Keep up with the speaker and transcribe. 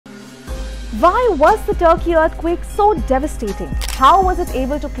Why was the Turkey earthquake so devastating? How was it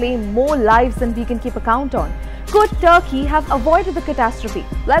able to claim more lives than we can keep account on? Could Turkey have avoided the catastrophe?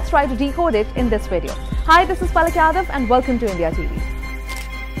 Let's try to decode it in this video. Hi, this is Palak Yadav and welcome to India TV.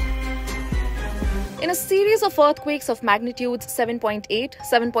 In a series of earthquakes of magnitudes 7.8,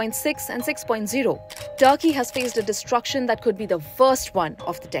 7.6 and 6.0, Turkey has faced a destruction that could be the worst one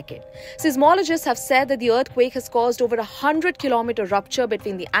of the decade. Seismologists have said that the earthquake has caused over 100-kilometer rupture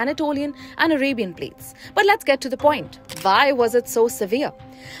between the Anatolian and Arabian plates. But let's get to the point. Why was it so severe?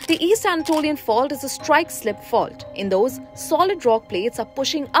 The East Anatolian fault is a strike-slip fault. In those, solid rock plates are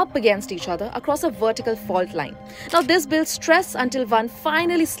pushing up against each other across a vertical fault line. Now this builds stress until one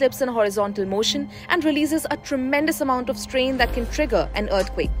finally slips in a horizontal motion and releases a tremendous amount of strain that can trigger an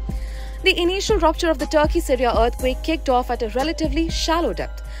earthquake. The initial rupture of the Turkey-Syria earthquake kicked off at a relatively shallow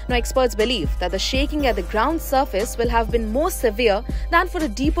depth. Now experts believe that the shaking at the ground surface will have been more severe than for a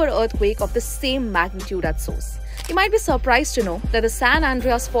deeper earthquake of the same magnitude at source. You might be surprised to know that the San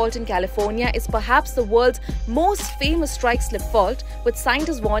Andreas Fault in California is perhaps the world's most famous strike-slip fault, with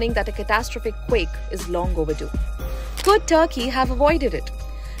scientists warning that a catastrophic quake is long overdue. Could Turkey have avoided it?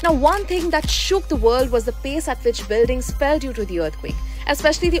 Now, one thing that shook the world was the pace at which buildings fell due to the earthquake.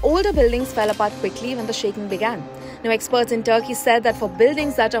 Especially the older buildings fell apart quickly when the shaking began. Now, experts in Turkey said that for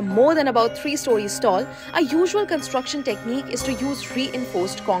buildings that are more than about 3 stories tall, a usual construction technique is to use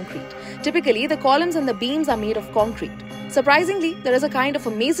reinforced concrete. Typically, the columns and the beams are made of concrete. Surprisingly, there is a kind of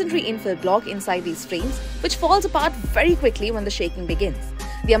a masonry infill block inside these frames, which falls apart very quickly when the shaking begins.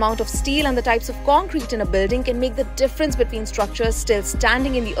 The amount of steel and the types of concrete in a building can make the difference between structures still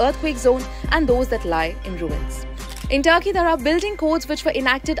standing in the earthquake zone and those that lie in ruins. In Turkey, there are building codes which were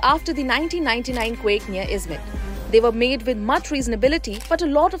enacted after the 1999 quake near Izmir. They were made with much reasonability, but a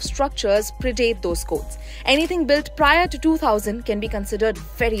lot of structures predate those codes. Anything built prior to 2000 can be considered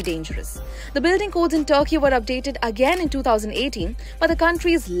very dangerous. The building codes in Turkey were updated again in 2018, but the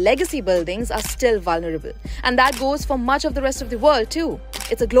country's legacy buildings are still vulnerable. And that goes for much of the rest of the world too.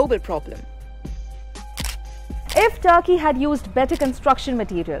 It's a global problem. If Turkey had used better construction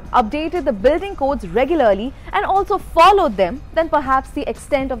material, updated the building codes regularly and also followed them, then perhaps the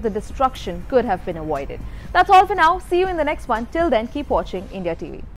extent of the destruction could have been avoided. That's all for now. See you in the next one. Till then, keep watching India TV.